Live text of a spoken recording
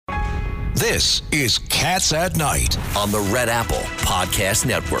This is Cats at Night on the Red Apple Podcast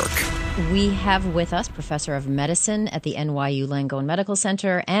Network. We have with us Professor of Medicine at the NYU Langone Medical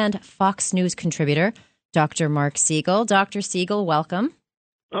Center and Fox News contributor, Dr. Mark Siegel. Dr. Siegel, welcome.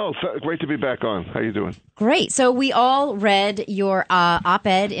 Oh, great to be back on. How you doing? Great. So we all read your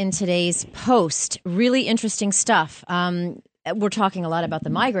op-ed in today's Post. Really interesting stuff. We're talking a lot about the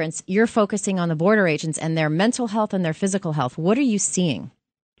migrants. You're focusing on the border agents and their mental health and their physical health. What are you seeing?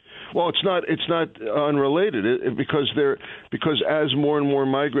 Well, it's not unrelated because as more and more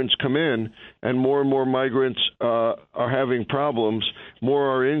migrants come in and more migrants are having problems, more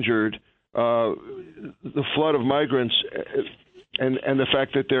are injured. The flood of migrants and the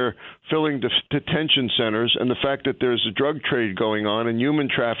fact that they're filling detention centers and the fact that there's a drug trade going on and human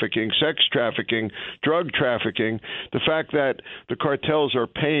trafficking, sex trafficking, drug trafficking, the fact that the cartels are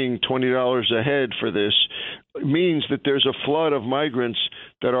paying $20 a head for this means that there's a flood of migrants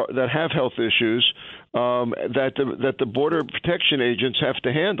that have health issues that the border protection agents have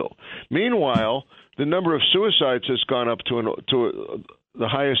to handle. Meanwhile, the number of suicides has gone up to the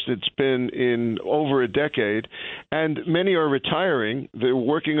highest it's been in over a decade, and many are retiring. They're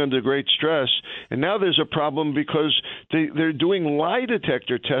working under great stress, and now there's a problem because they're doing lie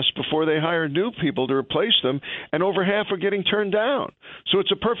detector tests before they hire new people to replace them, and over half are getting turned down. So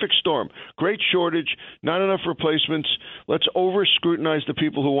it's a perfect storm. Great shortage, not enough replacements. Let's over-scrutinize the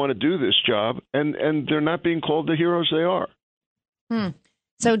people who want to do this job, and they're not being called the heroes they are.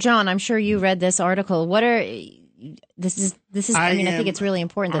 So, John, I'm sure you read this article. This is. I think it's really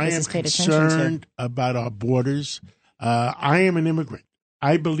important that this is paid attention to. I am concerned about our borders. I am an immigrant.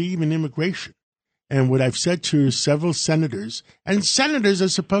 I believe in immigration. And what I've said to several senators, and senators are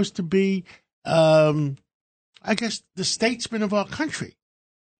supposed to be, I guess, the statesmen of our country.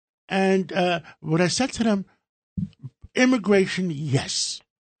 And what I said to them, immigration, yes.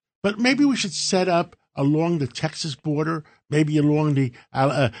 But maybe we should set up along the Texas border, maybe along the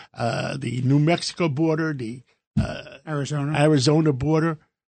New Mexico border, the Arizona border,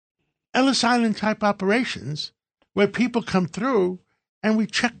 Ellis Island type operations where people come through and we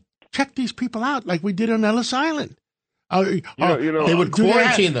check these people out like we did on Ellis Island. They would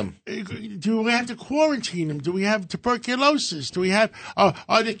quarantine them. Do we have to quarantine them? Do we have tuberculosis? Do we have?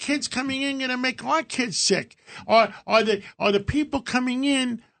 Are the kids coming in going to make our kids sick? Are the people coming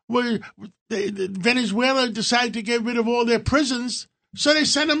in where Venezuela decided to get rid of all their prisons? So they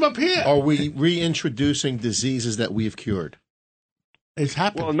send them up here. Are we reintroducing diseases that we've cured? It's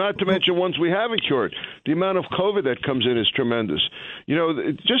happening. Well, not to mention ones we haven't cured. The amount of COVID that comes in is tremendous.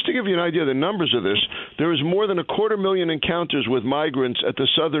 Just to give you an idea of the numbers of this, there was more than 250,000 encounters with migrants at the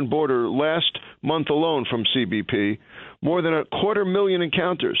southern border last month alone from CBP. More than 250,000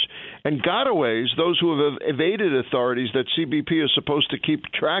 encounters. And gotaways, those who have evaded authorities that CBP is supposed to keep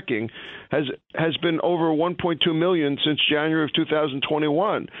tracking, has been over 1.2 million since January of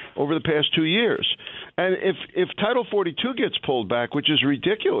 2021, over the past 2 years. And if Title 42 gets pulled back, which is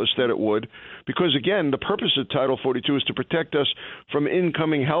ridiculous that it would, because, again, the purpose of Title 42 is to protect us from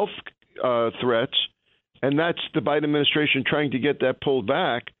incoming health threats, and that's the Biden administration trying to get that pulled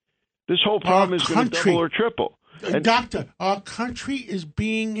back, this whole problem is going to double or triple. Doctor, our country is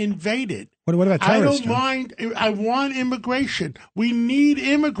being invaded. What about terrorists? I don't mind. I want immigration. We need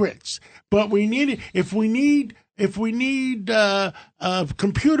immigrants, but if we need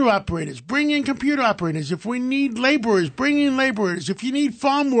computer operators, bring in computer operators. If we need laborers, bring in laborers. If you need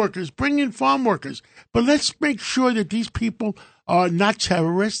farm workers, bring in farm workers. But let's make sure that these people are not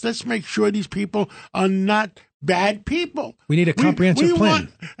terrorists. Let's make sure these people are not bad people. We need a comprehensive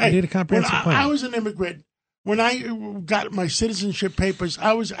plan. We need a comprehensive plan. I was an immigrant. When I got my citizenship papers,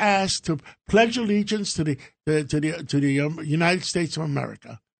 I was asked to pledge allegiance to the United States of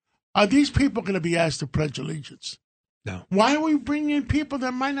America. Are these people going to be asked to pledge allegiance? No. Why are we bringing in people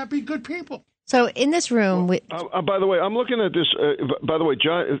that might not be good people? So in this room, by the way, I'm looking at this. By the way,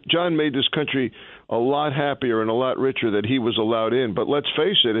 John made this country a lot happier and a lot richer that he was allowed in. But let's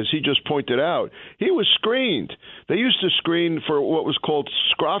face it, as he just pointed out, he was screened. They used to screen for what was called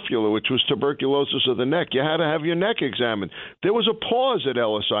scrofula, which was tuberculosis of the neck. You had to have your neck examined. There was a pause at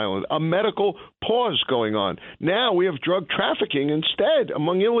Ellis Island, a medical pause going on. Now we have drug trafficking instead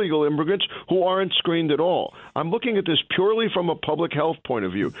among illegal immigrants who aren't screened at all. I'm looking at this purely from a public health point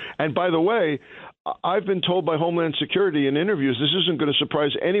of view. And by the way, I've been told by Homeland Security in interviews, this isn't going to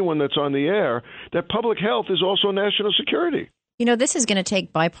surprise anyone that's on the air, that public health is also national security. This is going to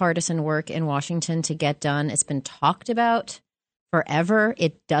take bipartisan work in Washington to get done. It's been talked about forever.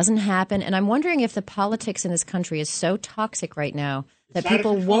 It doesn't happen. And I'm wondering if the politics in this country is so toxic right now that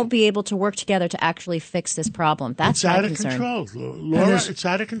people won't be able to work together to actually fix this problem. That's my concern. It's out of control, Laura. It's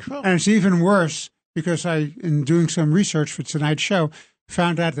out of control. And it's even worse because in doing some research for tonight's show,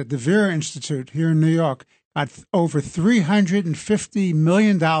 found out that the Vera Institute here in New York got over $350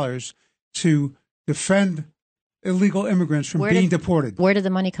 million to defend illegal immigrants from being deported. Where did the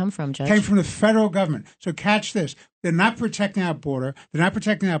money come from, Judge? Came from the federal government. So catch this. They're not protecting our border. They're not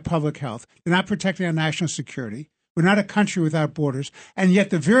protecting our public health. They're not protecting our national security. We're not a country without borders. And yet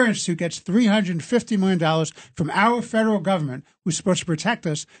the Vera Institute gets $350 million from our federal government, who's supposed to protect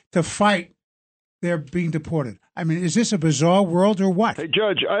us, to fight their being deported. I mean, is this a bizarre world or what? Hey,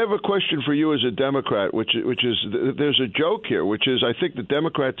 Judge, I have a question for you as a Democrat, which is there's a joke here, which is I think the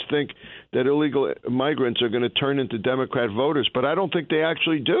Democrats think that illegal migrants are going to turn into Democrat voters, but I don't think they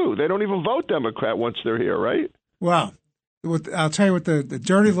actually do. They don't even vote Democrat once they're here, right? Well, I'll tell you what the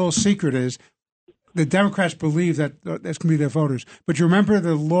dirty little secret is. The Democrats believe that that's going to be their voters. But you remember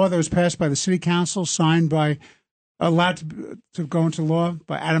the law that was passed by the city council, signed by, allowed to go into law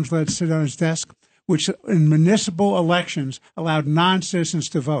by Adams, let it sit on his desk, which in municipal elections allowed non-citizens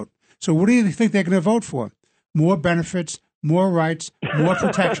to vote. So what do you think they're going to vote for? More benefits, more rights, more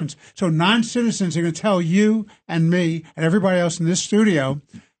protections. So non-citizens are going to tell you and me and everybody else in this studio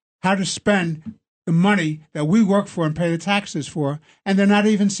how to spend the money that we work for and pay the taxes for, and they're not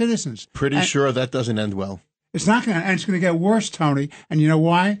even citizens. Pretty sure that doesn't end well. It's not going to, and it's going to get worse, Tony. And you know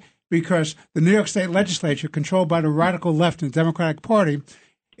why? Because the New York State legislature, controlled by the radical left and the Democratic Party,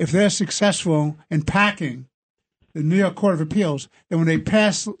 if they're successful in packing the New York Court of Appeals, then when they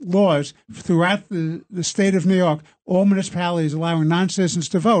pass laws throughout the state of New York, all municipalities allowing non-citizens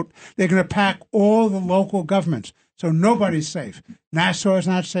to vote, they're going to pack all the local governments. So nobody's safe. Nassau is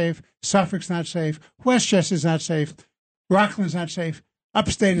not safe. Suffolk's not safe. Westchester's not safe. Rockland's not safe.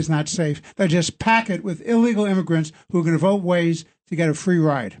 Upstate is not safe. They just pack it with illegal immigrants who are going to vote ways to get a free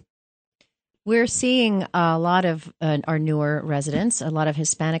ride. We're seeing a lot of our newer residents, a lot of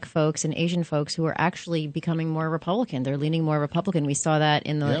Hispanic folks and Asian folks who are actually becoming more Republican. They're leaning more Republican. We saw that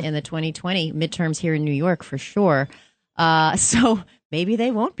in the 2020 midterms here in New York for sure. So maybe they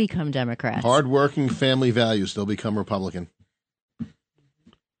won't become Democrats. Hardworking family values, they'll become Republican.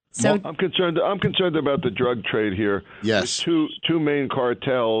 So I'm concerned about the drug trade here. Yes. There's two main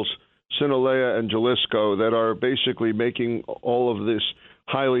cartels, Sinaloa and Jalisco, that are basically making all of this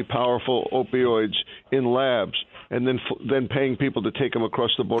highly powerful opioids in labs, and then paying people to take them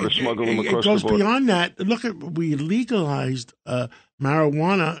across the border, smuggle them across the border. It goes beyond that. Look at, we legalized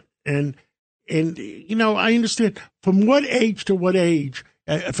marijuana, and you know, I understand from what age to what age,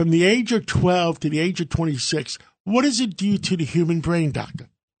 from the age of 12 to the age of 26. What does it do to the human brain, doctor?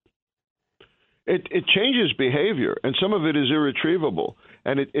 It changes behavior, and some of it is irretrievable,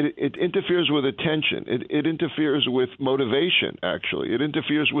 and it interferes with attention. It interferes with motivation, actually. It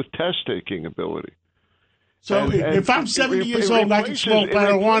interferes with test-taking ability. So if I'm 70 years old, I can smoke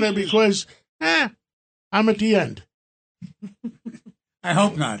marijuana because, I'm at the end. I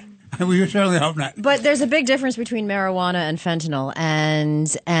hope not. We certainly hope not. But there's a big difference between marijuana and fentanyl,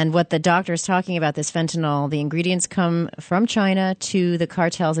 and what the doctor is talking about. This fentanyl, the ingredients come from China to the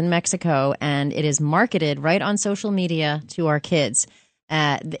cartels in Mexico, and it is marketed right on social media to our kids.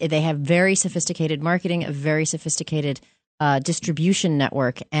 They have very sophisticated marketing, a very sophisticated distribution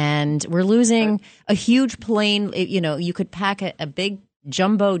network, and we're losing a huge plane. You know, you could pack a big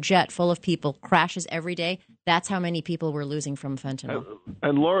jumbo jet full of people, crashes every day. That's how many people we're losing from fentanyl.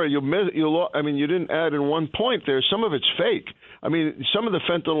 And Laura, you didn't add in one point there. Some of it's fake. I mean, some of the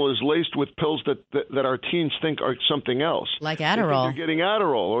fentanyl is laced with pills that our teens think are something else. Like Adderall. They think they're getting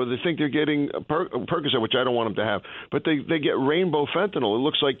Adderall, or they think they're getting Percocet, which I don't want them to have. But they get rainbow fentanyl. It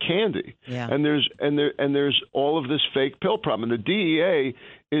looks like candy. Yeah. And there's all of this fake pill problem. And the DEA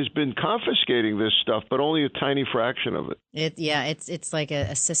has been confiscating this stuff, but only a tiny fraction of it. It's like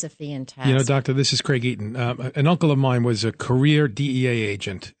a Sisyphean task. You know, Doctor, this is Craig Eaton. An uncle of mine was a career DEA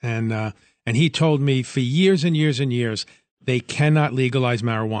agent, and he told me for years and years and years they cannot legalize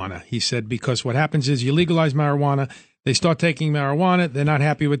marijuana. He said because what happens is you legalize marijuana, they start taking marijuana, they're not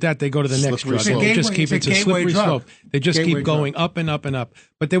happy with that, they go to the next drug. It's a slippery slope. They just keep going up and up and up.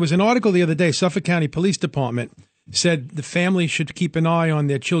 But there was an article the other day, Suffolk County Police Department said the family should keep an eye on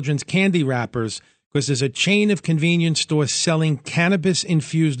their children's candy wrappers because there's a chain of convenience stores selling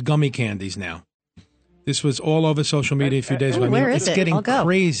cannabis-infused gummy candies now. This was all over social media a few days ago. It's getting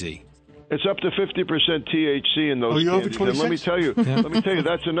crazy. It's up to 50% THC in those candies. And let me tell you,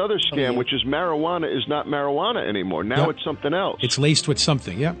 that's another scam, which is marijuana is not marijuana anymore. Now it's something else. It's laced with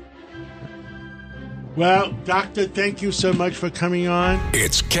something, Well, Doctor, thank you so much for coming on.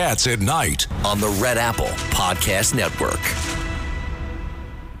 It's Cats at Night on the Red Apple Podcast Network.